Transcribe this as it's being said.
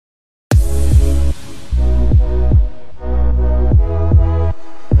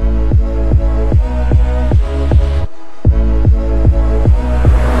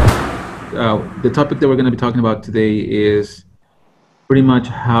the topic that we're going to be talking about today is pretty much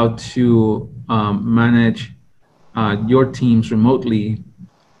how to manage your teams remotely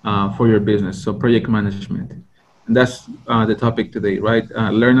for your business. So project management. And that's the topic today, right?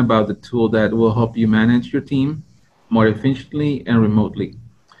 Learn about the tool that will help you manage your team more efficiently and remotely.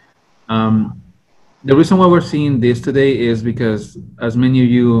 Um, the reason why we're seeing this today is because, as many of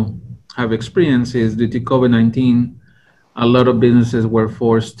you have experienced, is due to COVID-19, a lot of businesses were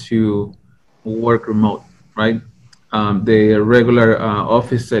forced to work remote, right? The regular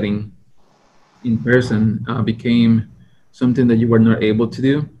office setting in person became something that you were not able to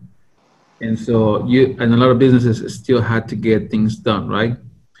do. And so and a lot of businesses still had to get things done, right?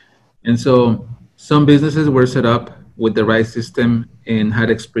 And so some businesses were set up with the right system and had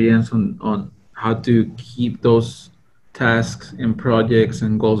experience on how to keep those tasks and projects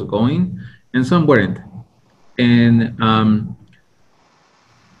and goals going, and some weren't. And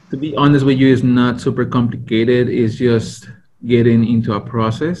to be honest with you, it's not super complicated. It's just getting into a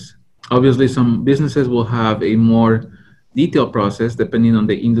process. Obviously, some businesses will have a more detailed process depending on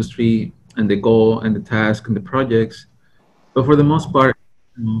the industry and the goal and the task and the projects. But for the most part,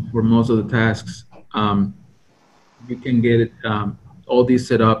 for most of the tasks, you can get it, all these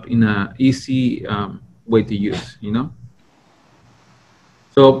set up in a easy way to use, you know?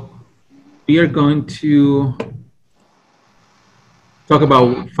 So we are going to talk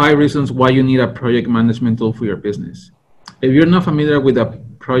about 5 reasons why you need a project management tool for your business. If you're not familiar with a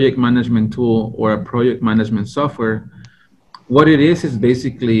project management tool or a project management software, what it is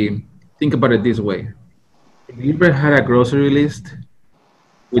basically, think about it this way. If you ever had a grocery list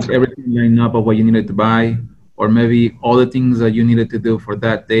with everything lined up of what you needed to buy, or maybe all the things that you needed to do for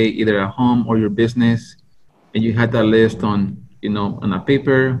that day, either at home or your business, and you had that list on, on a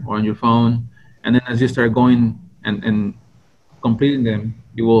paper or on your phone, and then as you start going and completing them,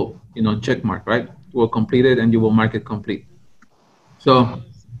 you will, check mark, right? You will complete it and you will mark it complete. So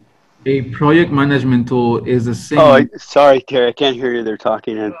a project management tool is the same. Oh, sorry, Terry, I can't hear you. They're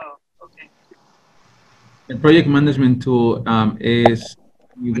talking in. A project management tool is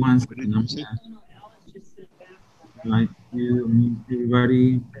one second. Like you meet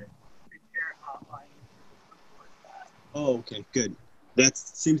everybody. Oh, okay, good. That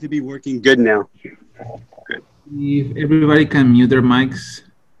seems to be working good now. Good. If everybody can mute their mics.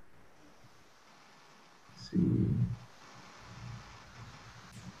 Let's see.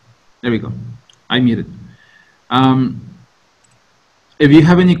 There we go. I muted. If you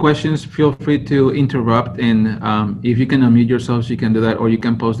have any questions, feel free to interrupt. And if you can unmute yourselves, you can do that, or you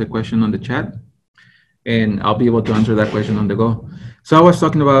can post the question on the chat, and I'll be able to answer that question on the go. So I was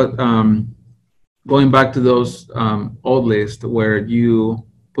talking about going back to those old lists where you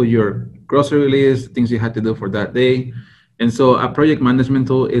put your grocery list, things you had to do for that day. And so a project management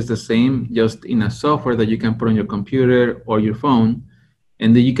tool is the same, just in a software that you can put on your computer or your phone,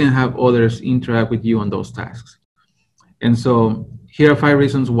 and then you can have others interact with you on those tasks. And so here are 5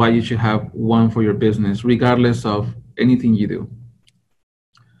 reasons why you should have one for your business, regardless of anything you do.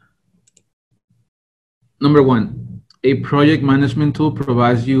 Number 1, a project management tool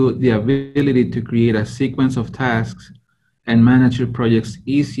provides you the ability to create a sequence of tasks and manage your projects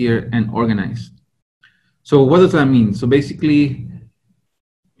easier and organized. So what does that mean? So basically,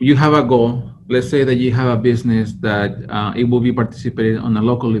 you have a goal. Let's say that you have a business that it will be participating on a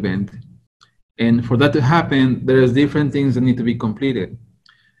local event. And for that to happen, there's different things that need to be completed.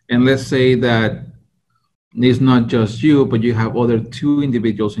 And let's say that it's not just you, but you have other 2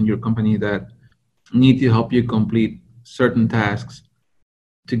 individuals in your company that need to help you complete certain tasks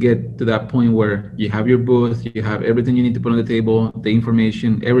to get to that point where you have your booth, you have everything you need to put on the table, the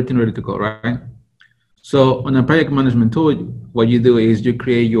information, everything ready to go, right? So on a project management tool, what you do is you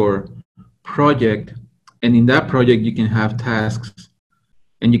create your project, and in that project, you can have tasks,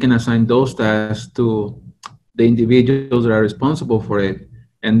 and you can assign those tasks to the individuals that are responsible for it.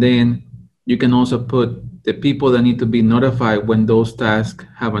 And then you can also put the people that need to be notified when those tasks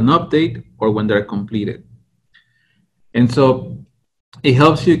have an update or when they're completed. And so it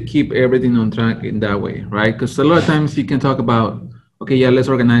helps you keep everything on track in that way, right? Because a lot of times you can talk about, okay, yeah, let's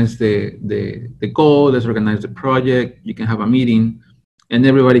organize the goal, let's organize the project. You can have a meeting and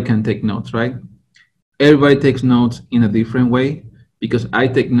everybody can take notes, right? Everybody takes notes in a different way, because I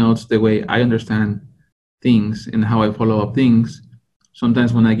take notes the way I understand things and how I follow up things.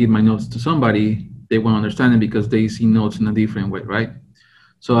 Sometimes when I give my notes to somebody, they won't understand it because they see notes in a different way, right?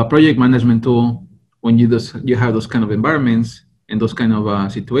 So a project management tool, when you have those kind of environments and those kind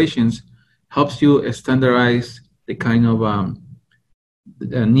of situations, helps you standardize the kind of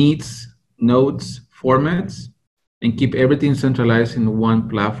needs, notes, formats and keep everything centralized in one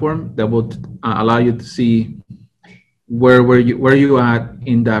platform that will allow you to see where you at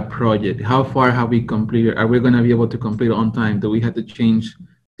in that project. How far have we completed? Are we going to be able to complete on time? Do we have to change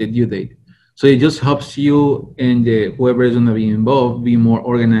the due date? So it just helps you and whoever is going to be involved be more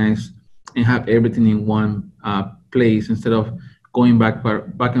organized and have everything in one place instead of going back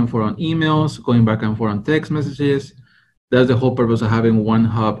and forth on emails, going back and forth on text messages. That's the whole purpose of having one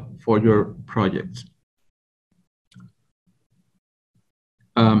hub for your projects.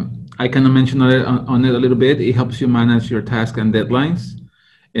 I kind of mentioned on it a little bit. It helps you manage your tasks and deadlines.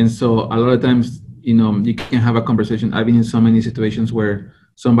 And so a lot of times, you know, you can have a conversation. I've been in so many situations where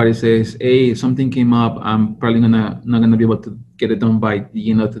somebody says, hey, something came up. I'm probably not gonna be able to get it done by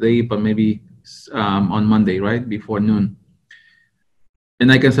the end of today, but maybe on Monday, right, before noon.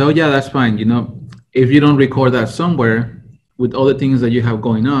 And I can say, oh yeah, that's fine. You know, if you don't record that somewhere with all the things that you have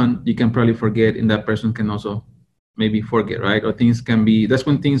going on, you can probably forget, and that person can also maybe forget, right? Or things can be, that's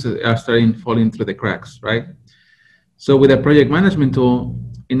when things are starting falling through the cracks, right? So with a project management tool,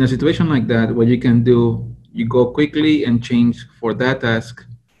 in a situation like that, what you can do, you go quickly and change for that task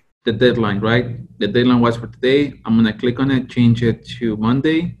the deadline, right? The deadline was for today. I'm gonna click on it, change it to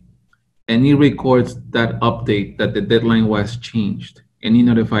Monday, and it records that update that the deadline was changed, and it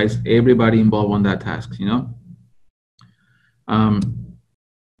notifies everybody involved on that task, you know?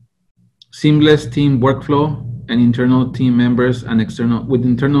 Seamless team workflow and internal team members and external, with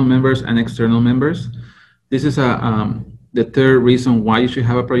internal members and external members. This is the third reason why you should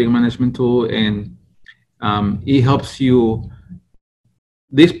have a project management tool, and it helps you.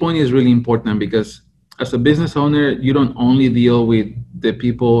 This point is really important because as a business owner, you don't only deal with the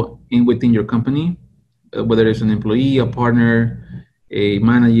people within your company, whether it's an employee, a partner, a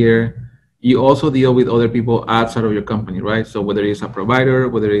manager. You also deal with other people outside of your company, right? So whether it's a provider,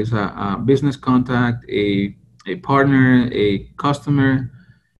 whether it's a business contact, a partner, a customer,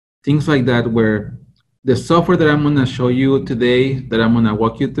 things like that, where the software that I'm gonna show you today, that I'm gonna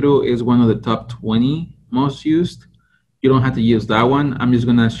walk you through, is one of the top 20 most used. You don't have to use that one. I'm just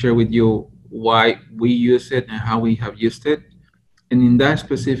gonna share with you why we use it and how we have used it. And in that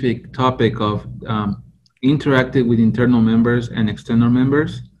specific topic of interacting with internal members and external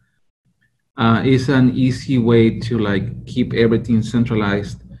members, is an easy way to like keep everything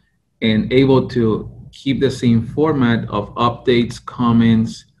centralized and able to keep the same format of updates,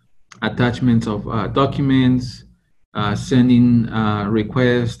 comments, attachments of documents, sending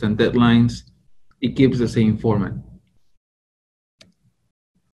requests and deadlines. It keeps the same format.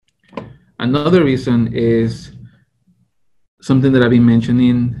 Another reason is something that I've been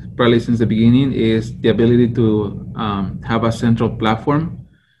mentioning probably since the beginning, is the ability to have a central platform.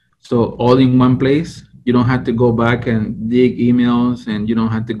 So all in one place. You don't have to go back and dig emails, and you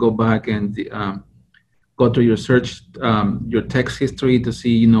don't have to go back and go through your search, your text history to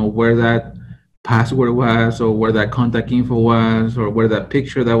see, you know, where that password was, or where that contact info was, or where that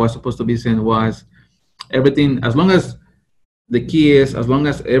picture that was supposed to be sent was. Everything, as long as the key is, as long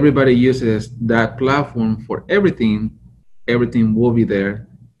as everybody uses that platform for everything, everything will be there.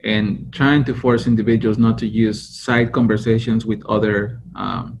 And trying to force individuals not to use side conversations with other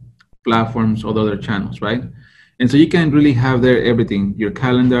platforms or other channels, right? And so you can really have there everything, your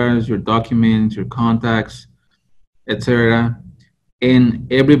calendars, your documents, your contacts, etc.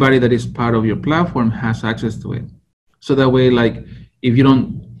 And everybody that is part of your platform has access to it. So that way, like, if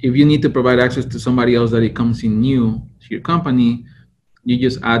you need to provide access to somebody else that it comes in new to your company, you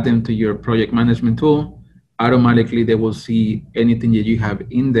just add them to your project management tool. Automatically, they will see anything that you have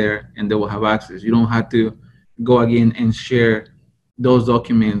in there, and they will have access. You don't have to go again and share those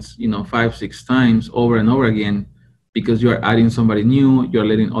documents, you know, 5-6 times over and over again, because you're adding somebody new, you're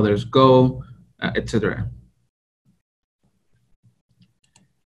letting others go, etc.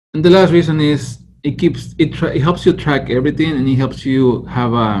 And the last reason is it helps you track everything, and it helps you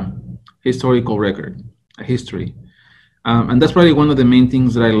have a historical record, a history. And that's probably one of the main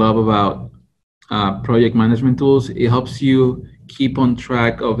things that I love about project management tools. It helps you keep on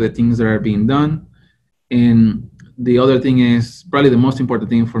track of the things that are being done. And the other thing is, probably the most important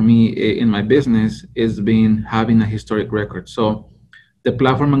thing for me in my business, is having a historic record. So the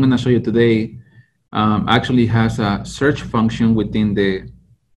platform I'm going to show you today actually has a search function within the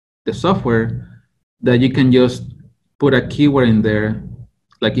software that you can just put a keyword in there.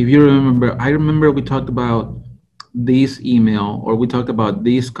 Like if you remember, I remember we talked about this email, or we talked about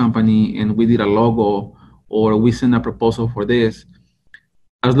this company, and we did a logo, or we sent a proposal for this.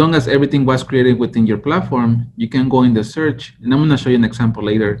 As long as everything was created within your platform, you can go in the search, and I'm going to show you an example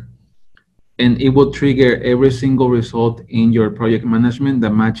later, and it will trigger every single result in your project management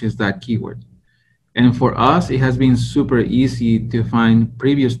that matches that keyword. And for us, it has been super easy to find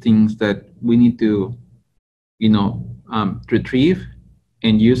previous things that we need to, retrieve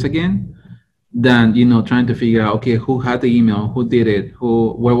and use again, than trying to figure out, okay, who had the email, who did it,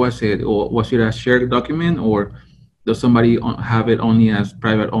 where was it, or was it a shared document, or does somebody have it only as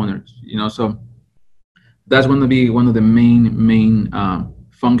private owners? So that's going to be one of the main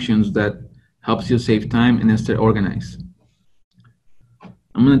functions that helps you save time and stay organized.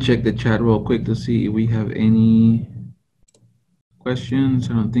 I'm going to check the chat real quick to see if we have any questions.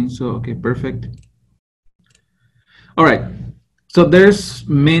 I don't think so. Okay, perfect. All right. So there's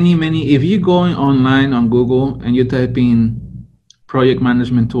many, if you go online on Google and you type in project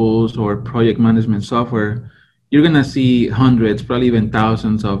management tools or project management software, you're going to see hundreds, probably even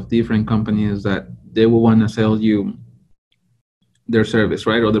thousands of different companies that they will want to sell you their service,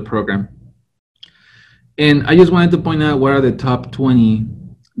 right, or the program. And I just wanted to point out what are the top 20,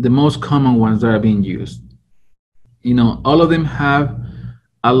 the most common ones that are being used. All of them have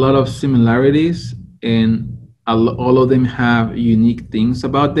a lot of similarities, and all of them have unique things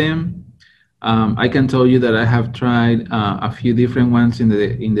about them. I can tell you that I have tried a few different ones in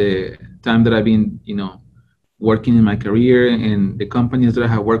the time that I've been, working in my career and the companies that I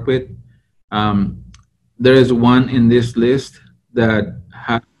have worked with. There is one in this list that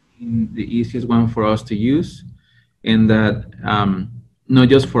has been the easiest one for us to use, and that not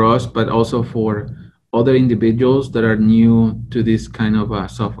just for us, but also for other individuals that are new to this kind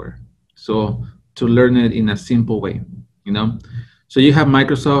of software. So to learn it in a simple way, So you have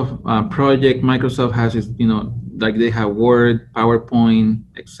Microsoft Project. Microsoft has its, like they have Word, PowerPoint,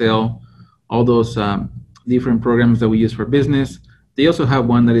 Excel, all those different programs that we use for business. They also have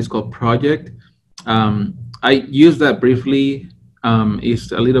one that is called Project. I use that briefly.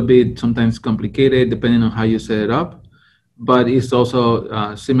 It's a little bit sometimes complicated depending on how you set it up, but it's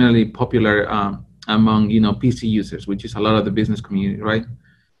also similarly popular among PC users, which is a lot of the business community, right?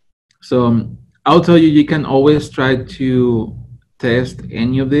 So I'll tell you, you can always try to test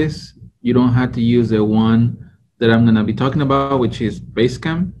any of this. You don't have to use the one that I'm going to be talking about, which is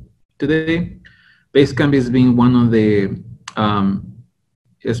Basecamp today. Basecamp is being one of the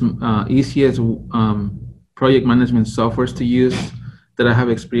easiest project management softwares to use that I have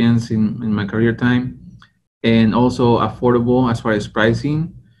experienced in my career time, and also affordable as far as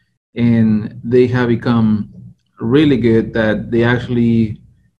pricing. And they have become really good that they actually,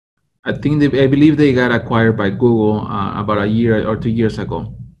 I believe they got acquired by Google about a year or 2 years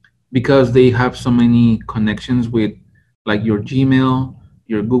ago, because they have so many connections with like your Gmail,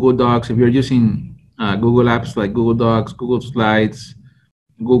 your Google Docs. If you're using Google apps like Google Docs, Google Slides,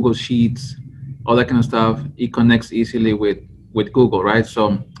 Google Sheets, all that kind of stuff, it connects easily with Google, right?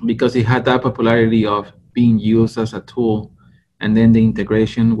 So because it had that popularity of being used as a tool, and then the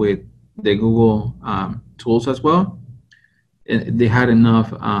integration with the Google tools as well, they had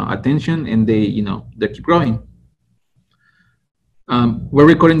enough attention, and they keep growing. We're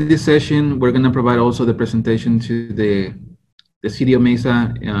recording this session. We're going to provide also the presentation to the City of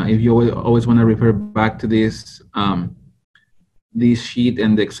Mesa. If you always want to refer back to this sheet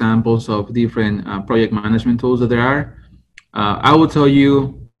and the examples of different project management tools that there are, I will tell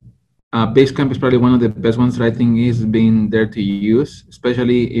you, Basecamp is probably one of the best ones that I think is being there to use,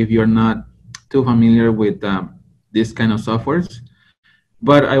 especially if you're not too familiar with this kind of softwares.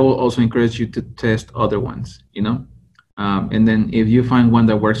 But I will also encourage you to test other ones, and then if you find one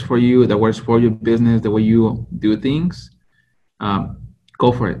that works for you, that works for your business, the way you do things,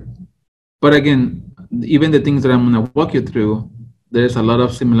 go for it. But again, even the things that I'm going to walk you through, there's a lot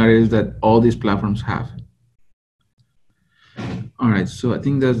of similarities that all these platforms have. All right, so I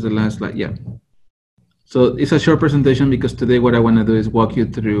think that's the last slide. Yeah. So it's a short presentation because today what I want to do is walk you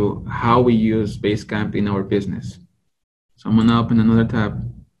through how we use Basecamp in our business. So I'm going to open another tab.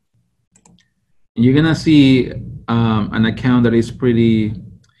 And you're going to see an account that is pretty,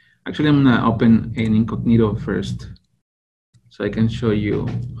 actually I'm going to open an incognito first so I can show you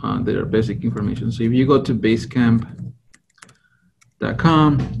their basic information. So if you go to basecamp.com,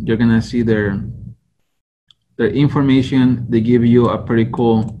 you're going to see their information. They give you a pretty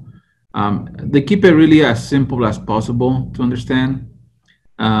cool, they keep it really as simple as possible to understand.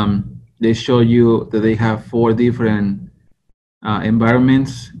 They show you that they have 4 different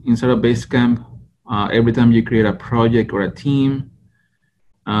environments inside of Basecamp. Every time you create a project or a team,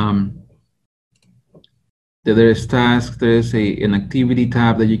 there is tasks, there is an activity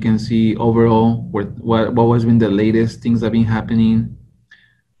tab that you can see overall what has been the latest things that have been happening.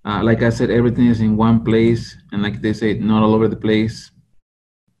 Like I said, everything is in one place, and like they say, not all over the place.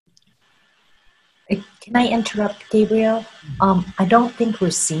 Can I interrupt, Gabriel? I don't think we're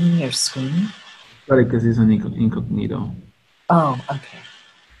seeing your screen. Sorry, because it's an incognito. Oh, okay.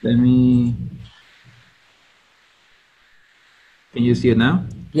 Let me. Can you see it now?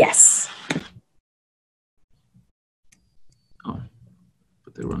 Yes. Oh,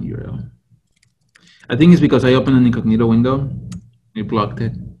 put the wrong URL. I think it's because I opened an incognito window. It blocked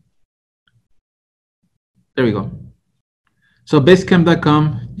it. There we go. So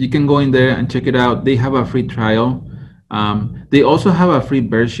basecamp.com, you can go in there and check it out. They have a free trial. They also have a free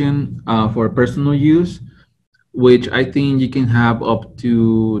version for personal use, which I think you can have up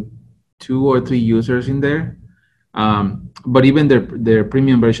to 2 or 3 users in there. But even their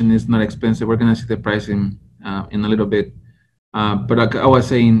premium version is not expensive. We're gonna see the pricing in a little bit. But like I was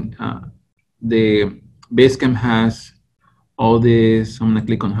saying, the Basecamp has all this. I'm gonna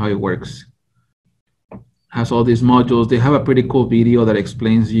click on how it works. Has all these modules. They have a pretty cool video that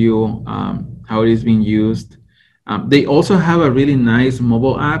explains you how it is being used. They also have a really nice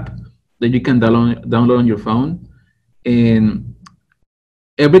mobile app that you can download on your phone. And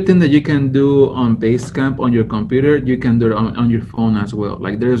everything that you can do on Basecamp on your computer, you can do it on your phone as well.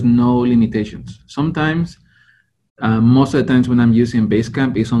 Like there's no limitations. Sometimes, most of the times when I'm using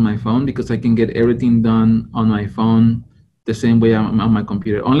Basecamp, it's on my phone because I can get everything done on my phone the same way I'm on my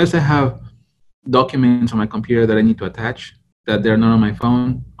computer. Unless I have documents on my computer that I need to attach that they're not on my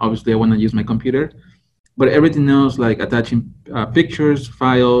phone. Obviously, I want to use my computer. But everything else, like attaching pictures,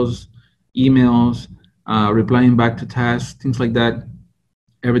 files, emails, replying back to tasks, things like that,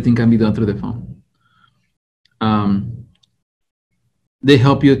 everything can be done through the phone. They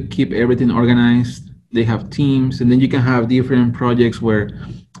help you keep everything organized. They have teams, and then you can have different projects where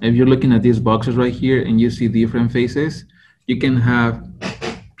if you're looking at these boxes right here and you see different faces, you can have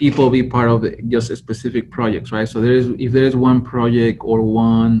people be part of just specific projects, right? So if there is one project or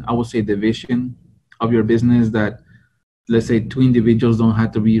one, I would say, division of your business that, let's say, 2 individuals don't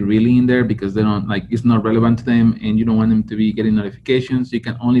have to be really in there because they don't, like, it's not relevant to them and you don't want them to be getting notifications, you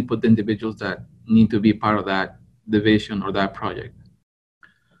can only put the individuals that need to be part of that division or that project.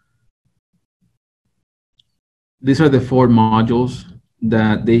 These are the 4 modules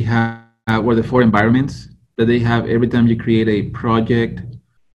that they have, or the 4 environments that they have every time you create a project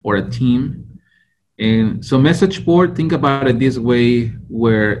or a team. And so message board, think about it this way,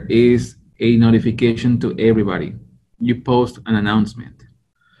 where is a notification to everybody. You post an announcement.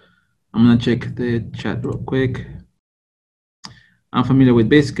 I'm gonna check the chat real quick. I'm familiar with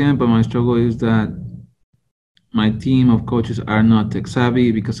Basecamp, but my struggle is that my team of coaches are not tech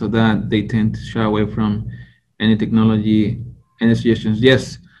savvy. Because of that, they tend to shy away from any technology. Any suggestions?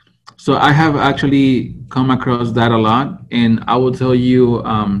 Yes. So I have actually come across that a lot, and I will tell you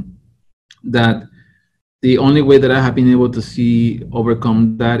that the only way that I have been able to see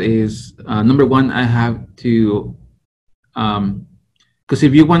overcome that is number one, I have to, because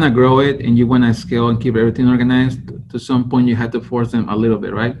if you want to grow it and you want to scale and keep everything organized, to some point you have to force them a little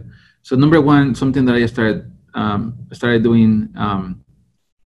bit, right? So number one, something that I started doing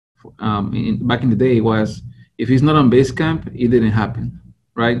back in the day was, if he's not on Basecamp, it didn't happen,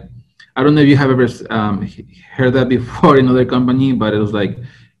 right? I don't know if you have ever heard that before in other company, but it was like,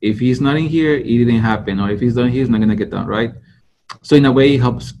 if he's not in here, it didn't happen, or if he's done here, it's not gonna get done, right? So in a way, it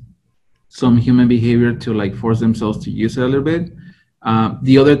helps some human behavior to like force themselves to use it a little bit.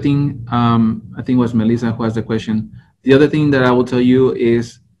 The other thing, I think it was Melissa who asked the question. The other thing that I will tell you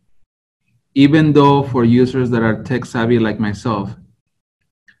is, even though for users that are tech savvy like myself,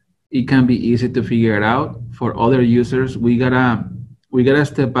 it can be easy to figure it out. For other users, we gotta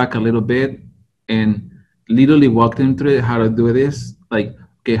step back a little bit and literally walk them through how to do this. Like,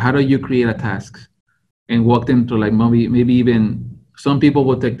 okay, how do you create a task? And walk them through, like, maybe even some people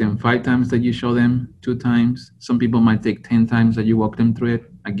will take them 5 times that you show them, 2 times. Some people might take 10 times that you walk them through it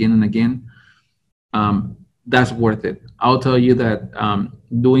again and again. That's worth it. I'll tell you that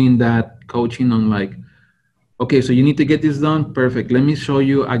doing that coaching on, like, okay, so you need to get this done. Perfect. Let me show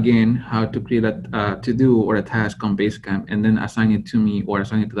you again how to create a to-do or a task on Basecamp, and then assign it to me or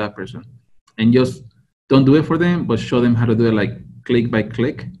assign it to that person. And just don't do it for them, but show them how to do it, like click by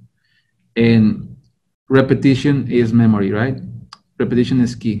click. And repetition is memory, right? Repetition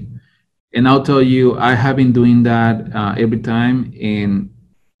is key. And I'll tell you, I have been doing that every time, and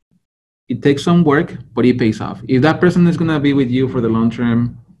it takes some work, but it pays off. If that person is gonna be with you for the long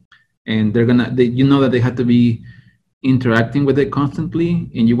term, and you know that they have to be interacting with it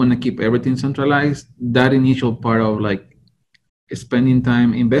constantly, and you want to keep everything centralized, that initial part of like spending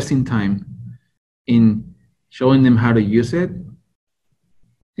time, investing time in showing them how to use it,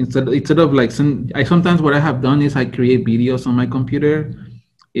 instead of like, sometimes what I have done is I create videos on my computer.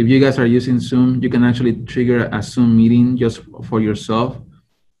 If you guys are using Zoom, you can actually trigger a Zoom meeting just for yourself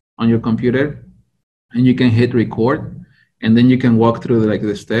on your computer. and you can hit record, and then you can walk through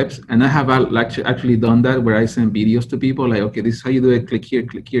the steps. And I have actually done that where I send videos to people like, okay, this is how you do it. Click here,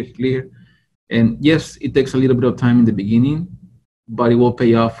 click here, click here. And yes, it takes a little bit of time in the beginning, but it will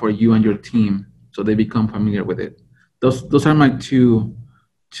pay off for you and your team so they become familiar with it. Those are my two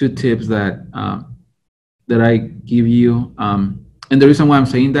tips that that I give you. And the reason why I'm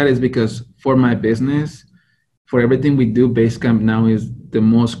saying that is because for my business, for everything we do, Basecamp now is the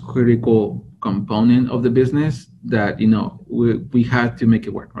most critical component of the business that, you know, we had to make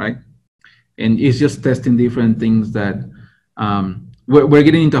it work, right? And it's just testing different things that we're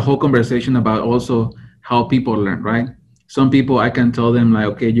getting into a whole conversation about also how people learn, right? Some people, I can tell them like,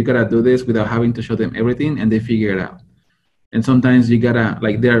 okay, you gotta do this without having to show them everything, and they figure it out. And sometimes you gotta,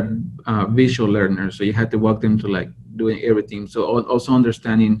 like, they're visual learners, so you have to walk them to like doing everything. So also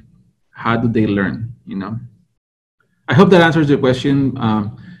understanding how do they learn, you know? I hope that answers your question.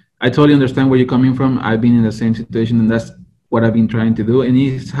 I totally understand where you're coming from. I've been in the same situation, and that's what I've been trying to do, and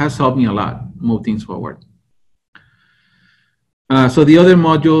it has helped me a lot move things forward. So the other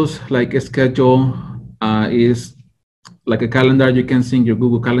modules like a schedule is like a calendar. You can sync your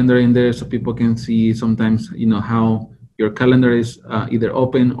Google Calendar in there so people can see sometimes, you know, how your calendar is either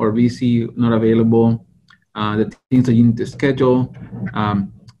open or busy, not available, the things that you need to schedule.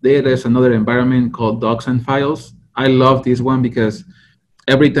 There's another environment called Docs and Files. I love this one because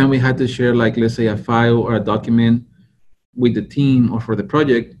every time we had to share, like, let's say a file or a document with the team or for the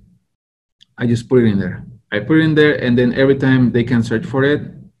project, I just put it in there. I put it in there, and then every time they can search for it,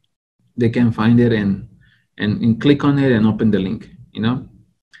 they can find it and click on it and open the link, you know?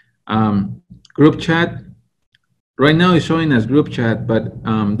 Group chat, right now it's showing as group chat, but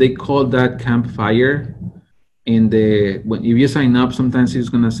they call that Campfire. If you sign up, sometimes it's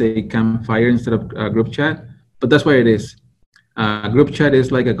gonna say Campfire instead of group chat, but that's what it is. Group chat is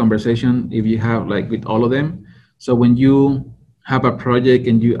like a conversation if you have like with all of them. So when you have a project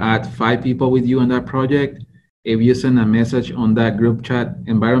and you add 5 people with you on that project, if you send a message on that group chat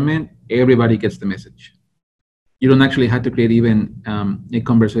environment, everybody gets the message. You don't actually have to create even a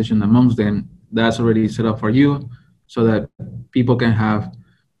conversation amongst them. That's already set up for you so that people can have,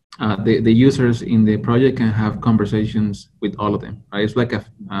 the users in the project can have conversations with all of them, right? It's like a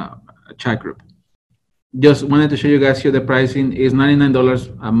chat group. Just wanted to show you guys here the pricing is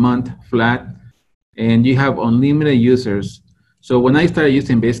 $99 a month flat, and you have unlimited users. So when I started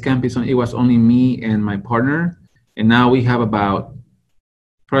using Basecamp, it was only me and my partner, and now we have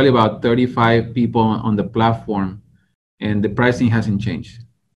probably about 35 people on the platform, and the pricing hasn't changed.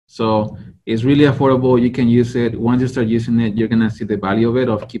 So it's really affordable. You can use it. Once you start using it, you're gonna see the value of it,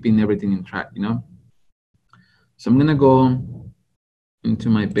 of keeping everything in track, you know? So I'm gonna go into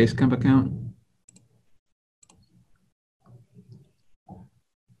my Basecamp account.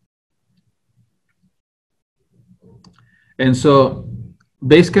 And so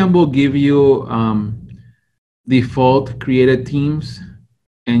Basecamp will give you default created teams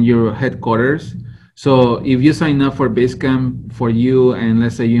and your headquarters. So if you sign up for Basecamp for you, and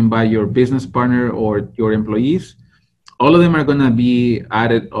let's say you invite your business partner or your employees, all of them are gonna be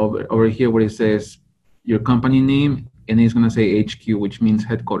added over here where it says your company name, and it's gonna say HQ, which means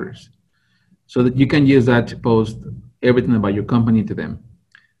headquarters. So that you can use that to post everything about your company to them.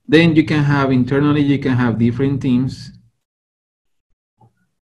 Then you can have internally, you can have different teams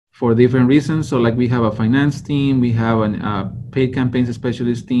for different reasons. So like we have a finance team, we have a paid campaigns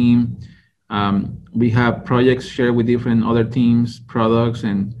specialist team. We have projects shared with different other teams, products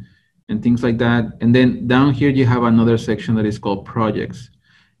and things like that. And then down here, you have another section that is called projects.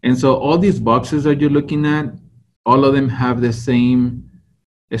 And so all these boxes that you're looking at, all of them have the same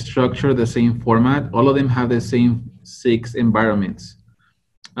structure, the same format. All of them have the same 6 environments.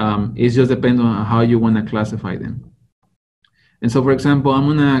 It just depends on how you want to classify them. And so, for example, I'm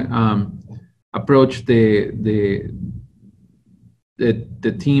gonna approach the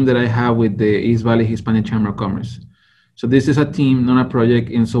team that I have with the East Valley Hispanic Chamber of Commerce. So this is a team, not a project,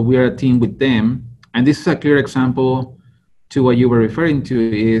 and so we are a team with them. And this is a clear example to what you were referring to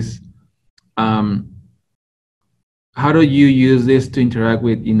is how do you use this to interact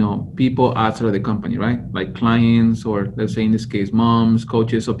with, you know, people outside of the company, right? Like clients, or let's say in this case, moms,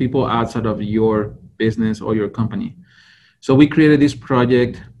 coaches, so people outside of your business or your company. So we created this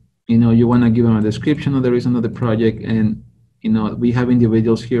project. You know, you want to give them a description of the reason of the project, and you know, we have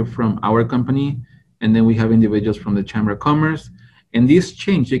individuals here from our company, and then we have individuals from the Chamber of Commerce. And this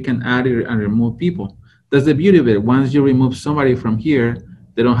change, you can add it and remove people. That's the beauty of it. Once you remove somebody from here,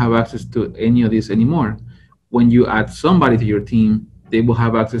 they don't have access to any of this anymore. When you add somebody to your team, they will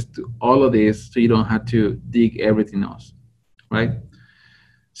have access to all of this, so you don't have to dig everything else, right?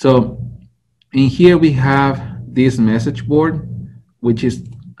 So And here we have this message board, which is,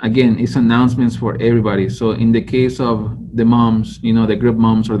 again, it's announcements for everybody. So in the case of the moms, you know, the group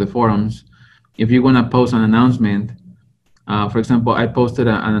moms or the forums, if you're gonna post an announcement, for example, I posted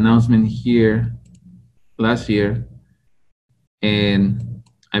an announcement here last year, and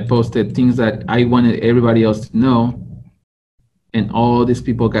I posted things that I wanted everybody else to know, and all these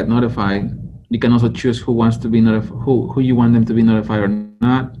people got notified. You can also choose who wants to be notified, who you want them to be notified or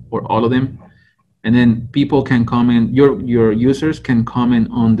not, or all of them. And then people can comment, your users can comment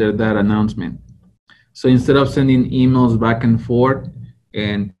under that announcement. So instead of sending emails back and forth,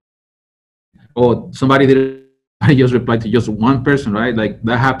 and somebody did I just replied to just one person, right? Like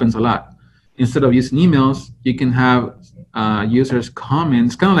that happens a lot. Instead of using emails, you can have users comment.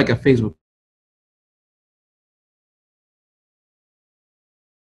 It's kind of like a Facebook page. You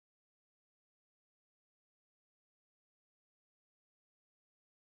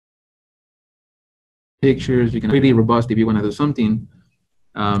can have users comment and pictures. You can really robust if you want to do something.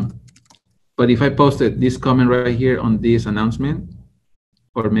 But if I posted this comment right here on this announcement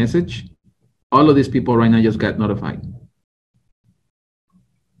or message, all of these people right now just got notified.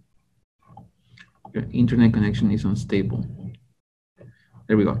 Your internet connection is unstable.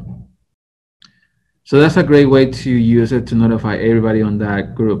 There we go. So that's a great way to use it to notify everybody on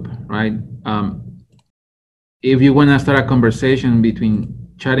that group, right? If you want to start a conversation between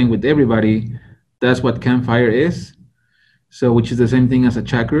chatting with everybody, that's what Campfire is. So, which is the same thing as a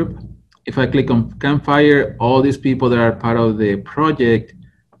chat group. If I click on Campfire, all these people that are part of the project,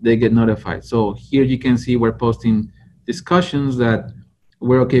 they get notified. So here you can see we're posting discussions that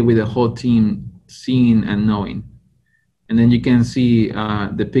we're okay with the whole team seeing and knowing. And then you can see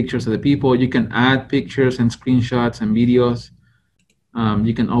the pictures of the people. You can add pictures and screenshots and videos.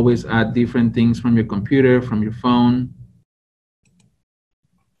 You can always add different things from your computer, from your phone.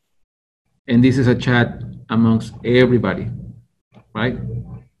 And this is a chat amongst everybody, right?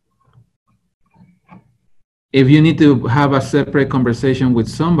 If you need to have a separate conversation with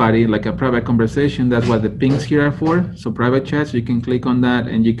somebody, like a private conversation, that's what the pings here are for. So private chats, you can click on that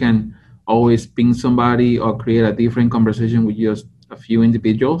and you can always ping somebody or create a different conversation with just a few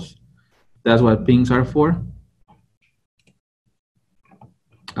individuals. That's what pings are for.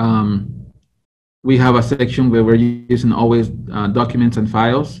 We have a section where we're using always documents and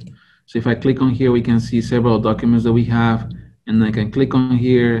files. So if I click on here, we can see several documents that we have, and I can click on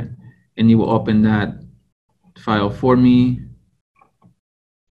here and it will open that file for me.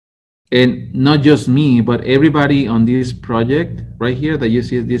 And not just me, but everybody on this project right here that you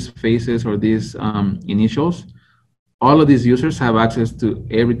see these faces or these initials, all of these users have access to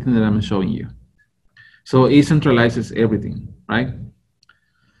everything that I'm showing you. So it centralizes everything, right?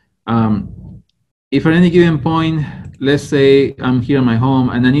 If at any given point, let's say I'm here in my home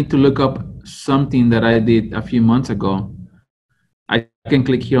and I need to look up something that I did a few months ago, I can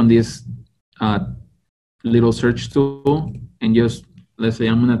click here on this little search tool and just, let's say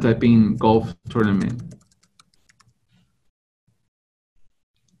I'm gonna type in golf tournament.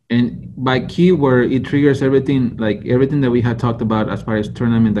 And by keyword, it triggers everything, like everything that we had talked about as far as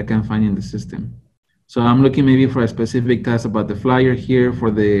tournament I can find in the system. So I'm looking maybe for a specific task about the flyer here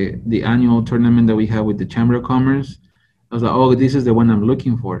for the annual tournament that we have with the Chamber of Commerce. I was like, oh, this is the one I'm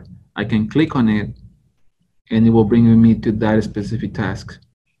looking for. I can click on it and it will bring me to that specific task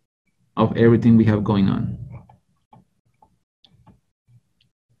of everything we have going on.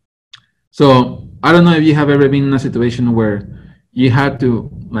 So I don't know if you have ever been in a situation where you had to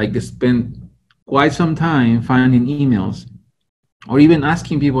like spend quite some time finding emails, or even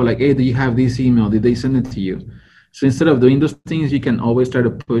asking people like, hey, do you have this email? Did they send it to you? So instead of doing those things, you can always try to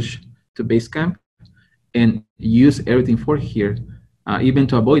push to Basecamp and use everything for here, even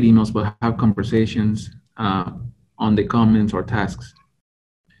to avoid emails, but have conversations on the comments or tasks.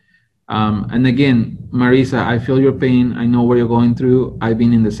 And again, Marisa, I feel your pain. I know what you're going through. I've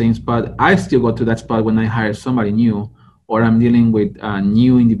been in the same spot. I still go to that spot when I hire somebody new, or I'm dealing with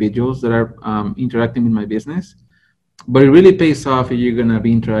new individuals that are interacting with my business. But it really pays off if you're going to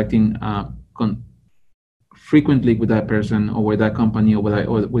be interacting frequently with that person or with that company or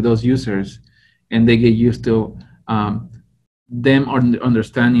with those users, and they get used to them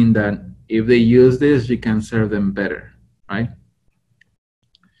understanding that if they use this, you can serve them better, right?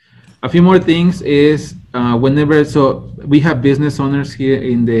 A few more things is so we have business owners here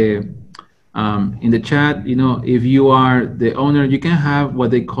in the chat. You know, if you are the owner, you can have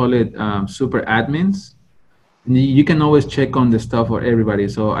what they call it super admins. You can always check on the stuff for everybody.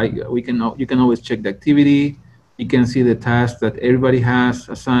 So you can always check the activity. You can see the tasks that everybody has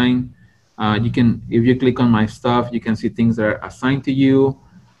assigned. If you click on my stuff, you can see things that are assigned to you.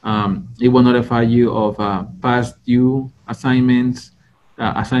 It will notify you of past due assignments,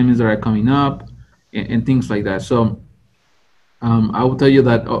 assignments that are coming up, and things like that. So I will tell you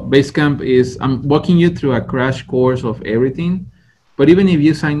that Basecamp is, I'm walking you through a crash course of everything. But even if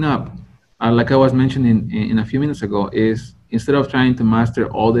you sign up, like I was mentioning in a few minutes ago, is instead of trying to master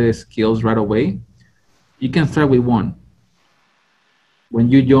all the skills right away, you can start with one. When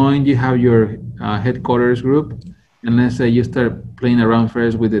you join, you have your headquarters group, and let's say you start playing around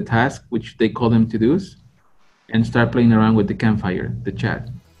first with the task, which they call them to-dos, and start playing around with the campfire, the chat.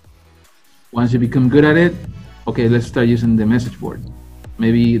 Once you become good at it, okay, let's start using the message board,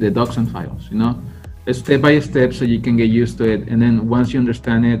 maybe the docs and files, you know, step by step so you can get used to it. And then once you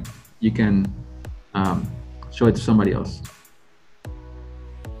understand it, you can show it to somebody else.